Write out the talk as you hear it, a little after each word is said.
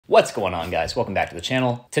What's going on, guys? Welcome back to the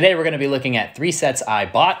channel. Today we're going to be looking at 3 sets I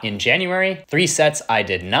bought in January, 3 sets I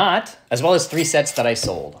did not, as well as 3 sets that I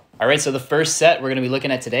sold. All right, so the first set we're going to be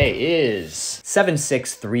looking at today is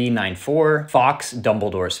 76394 Fox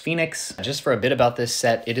Dumbledore's Phoenix. Just for a bit about this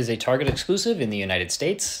set, it is a Target exclusive in the United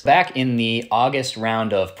States. Back in the August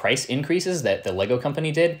round of price increases that the Lego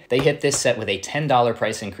company did, they hit this set with a $10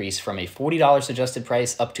 price increase from a $40 suggested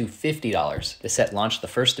price up to $50. The set launched the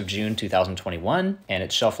 1st of June 2021, and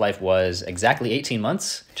its shelf life was exactly 18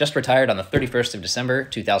 months. Just retired on the 31st of December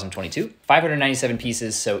 2022. 597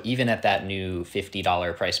 pieces, so even at that new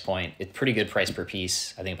 $50 price point, it's pretty good price per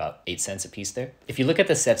piece. I think about 8 cents a piece there. If you look at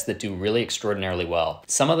the sets that do really extraordinarily well,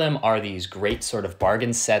 some of them are these great sort of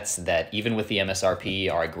bargain sets that even with the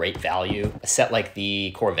MSRP are a great value. A set like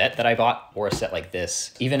the Corvette that I bought, or a set like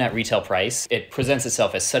this, even at retail price, it presents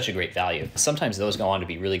itself as such a great value. Sometimes those go on to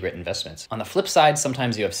be really great investments. On the flip side,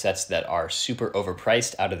 sometimes you have sets that are super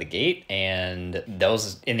overpriced out of the gate, and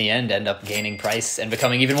those in the end end up gaining price and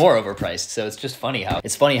becoming even more overpriced. So it's just funny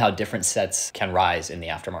how different sets can rise in the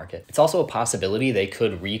aftermarket. It's also a possibility they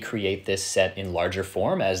could recreate this set in larger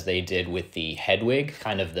form as they did with the Hedwig,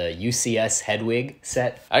 kind of the UCS Hedwig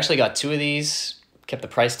set. I actually got 2 of these. Kept the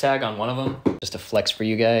price tag on one of them. Just a flex for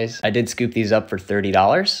you guys. I did scoop these up for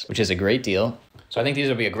 $30, which is a great deal. So I think these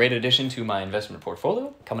will be a great addition to my investment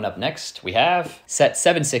portfolio. Coming up next, we have set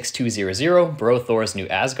 76200, Bro Thor's New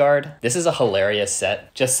Asgard. This is a hilarious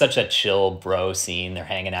set. Just such a chill bro scene. They're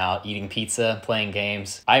hanging out, eating pizza, playing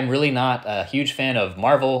games. I'm really not a huge fan of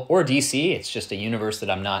Marvel or DC. It's just a universe that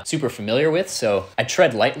I'm not super familiar with, so I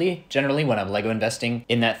tread lightly generally when I'm Lego investing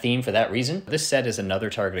in that theme for that reason. This set is another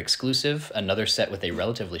Target exclusive, another set with a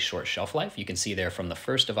relatively short shelf life. You can see there from the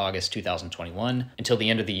 1st of August 2021 until the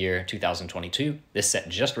end of the year 2022. This set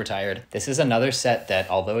just retired. This is another set that,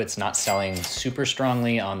 although it's not selling super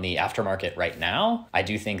strongly on the aftermarket right now, I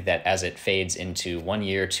do think that as it fades into 1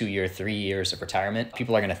 year, 2 year, 3 years of retirement,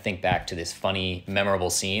 people are going to think back to this funny, memorable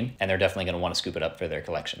scene, and they're definitely going to want to scoop it up for their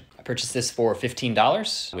collection. I purchased this for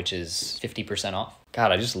 $15, which is 50% off.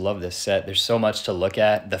 God, I just love this set. There's so much to look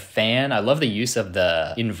at. The fan, I love the use of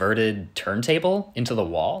the inverted turntable into the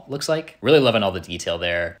wall, looks like. Really loving all the detail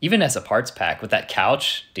there. Even as a parts pack with that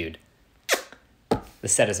couch, dude. The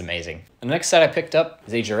set is amazing. The next set I picked up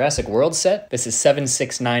is a Jurassic World set. This is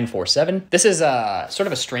 76947. This is sort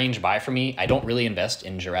of a strange buy for me. I don't really invest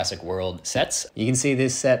in Jurassic World sets. You can see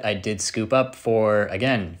this set I did scoop up for,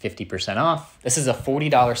 again, 50% off. This is a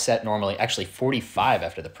 $40 set normally, actually $45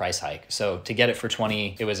 after the price hike. So to get it for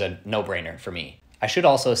 $20, it was a no-brainer for me. I should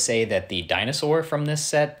also say that the dinosaur from this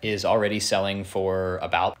set is already selling for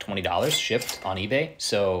about $20 shipped on eBay.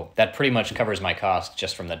 So that pretty much covers my cost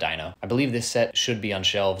just from the dino. I believe this set should be on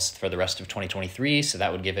shelves for the rest of 2023. So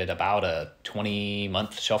that would give it about a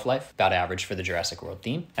 20-month shelf life, about average for the Jurassic World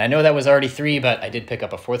theme. And I know that was already 3, but I did pick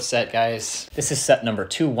up a 4th set, guys. This is set number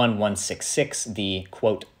 21166, the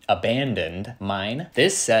quote, Abandoned Mine.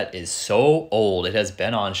 This set is so old. It has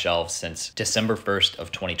been on shelves since December 1st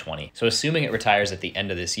of 2020. So assuming it retires at the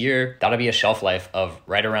end of this year, that'll be a shelf life of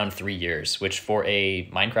right around 3 years, which for a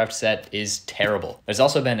Minecraft set is terrible. There's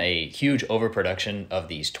also been a huge overproduction of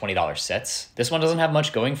these $20 sets. This one doesn't have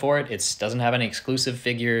much going for it. It doesn't have any exclusive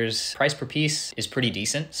figures. Price per piece is pretty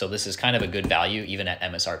decent. So this is kind of a good value even at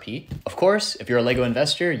MSRP. Of course, if you're a Lego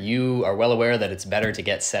investor, you are well aware that it's better to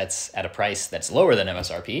get sets at a price that's lower than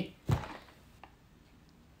MSRP.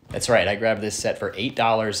 That's right, I grabbed this set for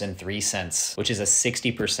 $8.03, which is a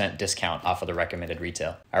 60% discount off of the recommended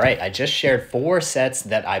retail. All right, I just shared 4 sets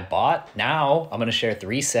that I bought. Now I'm gonna share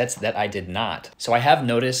 3 sets that I did not. So I have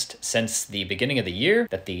noticed since the beginning of the year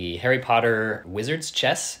that the Harry Potter Wizards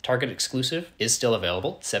chess Target exclusive is still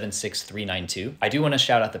available, 76392. I do wanna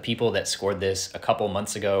shout out the people that scored this a couple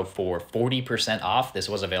months ago for 40% off. This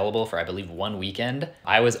was available for, I believe, 1 weekend.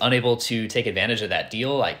 I was unable to take advantage of that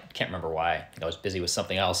deal. I can't remember why. I think I was busy with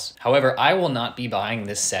something else. However, I will not be buying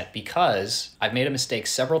this set because I've made a mistake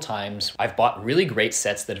several times. I've bought really great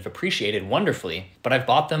sets that have appreciated wonderfully, but I've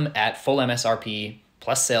bought them at full MSRP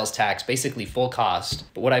plus sales tax, basically full cost.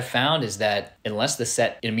 But what I've found is that unless the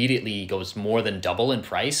set immediately goes more than double in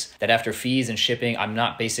price, that after fees and shipping, I'm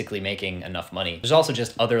not basically making enough money. There's also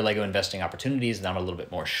just other Lego investing opportunities that I'm a little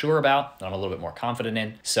bit more sure about, that I'm a little bit more confident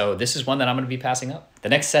in. So this is one that I'm gonna be passing up. The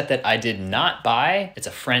next set that I did not buy, it's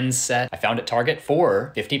a friend's set. I found at Target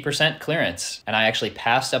for 50% clearance, and I actually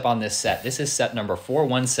passed up on this set. This is set number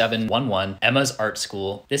 41711, Emma's Art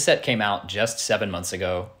School. This set came out just 7 months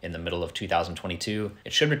ago in the middle of 2022.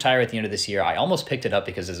 It should retire at the end of this year. I almost picked it up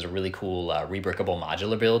because it's a really cool rebrickable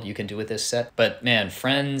modular build you can do with this set. But man,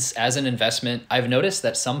 Friends as an investment, I've noticed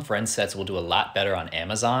that some Friends sets will do a lot better on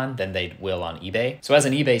Amazon than they will on eBay. So as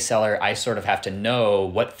an eBay seller, I sort of have to know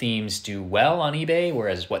what themes do well on eBay,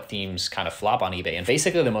 whereas what themes kind of flop on eBay. And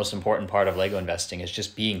basically the most important part of Lego investing is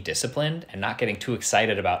just being disciplined and not getting too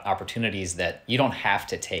excited about opportunities that you don't have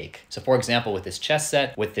to take. So for example, with this chess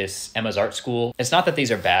set, with this Emma's Art School, it's not that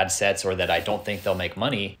these are bad sets or that I don't think they'll make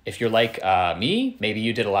money. If you're like me, maybe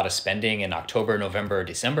you did a lot of spending in October, November,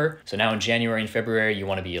 December. So now in January and February, you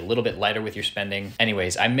want to be a little bit lighter with your spending.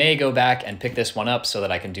 Anyways, I may go back and pick this one up so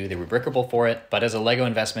that I can do the rebrickable for it. But as a Lego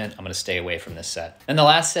investment, I'm going to stay away from this set. And the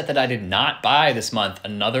last set that I did not buy this month,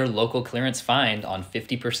 another local clearance find on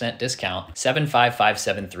 50% discount,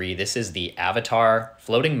 75573. This is the Avatar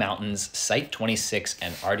Floating Mountains Site 26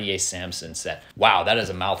 and RDA Samson set. Wow, that is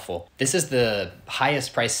a mouthful. This is the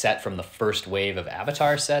highest price set from the first wave of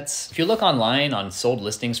Avatar sets. If you look online on sold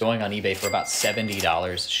listings going on eBay for about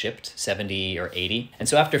 $70 shipped, 70 or 80. And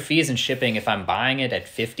so after fees and shipping, if I'm buying it at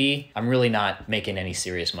 50, I'm really not making any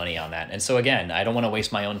serious money on that. And so again, I don't want to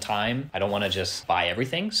waste my own time. I don't want to just buy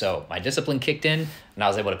everything. So my discipline kicked in and I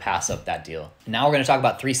was able to pass up that deal. Now we're going to talk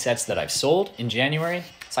about 3 sets that I've sold in January.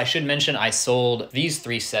 So I should mention I sold these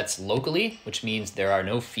 3 sets locally, which means there are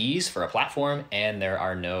no fees for a platform and there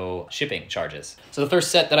are no shipping charges. So the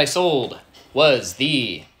first set that I sold was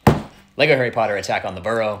the Lego Harry Potter Attack on the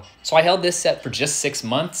Burrow. So I held this set for just 6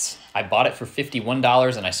 months. I bought it for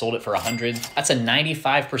 $51 and I sold it for $100. That's a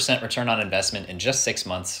 95% return on investment in just 6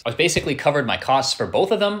 months. I was basically covered my costs for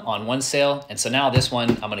both of them on one sale. And so now this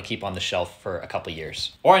one I'm gonna keep on the shelf for a couple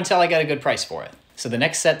years or until I get a good price for it. So the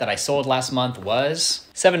next set that I sold last month was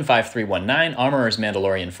 75319 Armorer's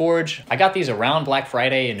Mandalorian Forge. I got these around Black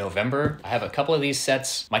Friday in November. I have a couple of these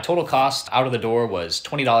sets. My total cost out of the door was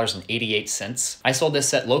 $20.88. I sold this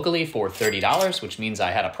set locally for $30, which means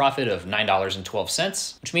I had a profit of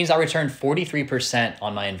 $9.12, which means I returned 43%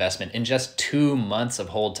 on my investment in just 2 months of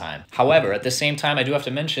hold time. However, at the same time, I do have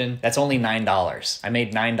to mention that's only $9. I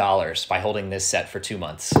made $9 by holding this set for 2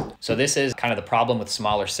 months. So this is kind of the problem with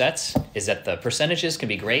smaller sets, is that the percentages can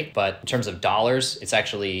be great, but in terms of dollars, it's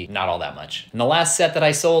actually not all that much. And the last set that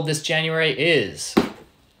I sold this January is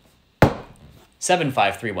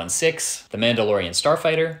 75316, The Mandalorian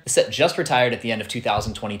Starfighter. The set just retired at the end of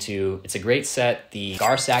 2022. It's a great set. The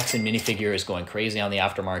Gar Saxon minifigure is going crazy on the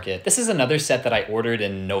aftermarket. This is another set that I ordered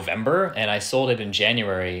in November and I sold it in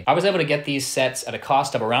January. I was able to get these sets at a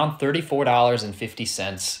cost of around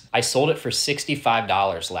 $34.50. I sold it for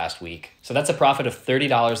 $65 last week. So that's a profit of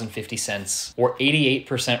 $30.50 or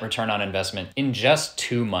 88% return on investment in just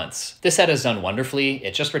 2 months. This set has done wonderfully.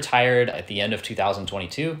 It just retired at the end of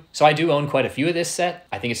 2022. So I do own quite a few of this set.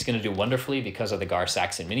 I think it's going to do wonderfully because of the Gar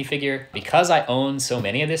Saxon minifigure. Because I own so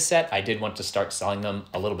many of this set, I did want to start selling them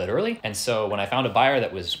a little bit early. And so when I found a buyer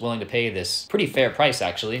that was willing to pay this pretty fair price,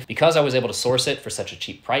 actually, because I was able to source it for such a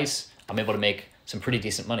cheap price, I'm able to make some pretty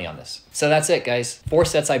decent money on this. So that's it, guys. 4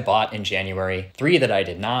 sets I bought in January, 3 that I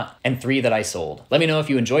did not, and 3 that I sold. Let me know if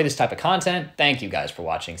you enjoy this type of content. Thank you guys for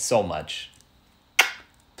watching so much.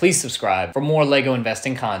 Please subscribe for more Lego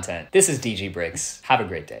investing content. This is DG Bricks. Have a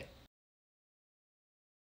great day.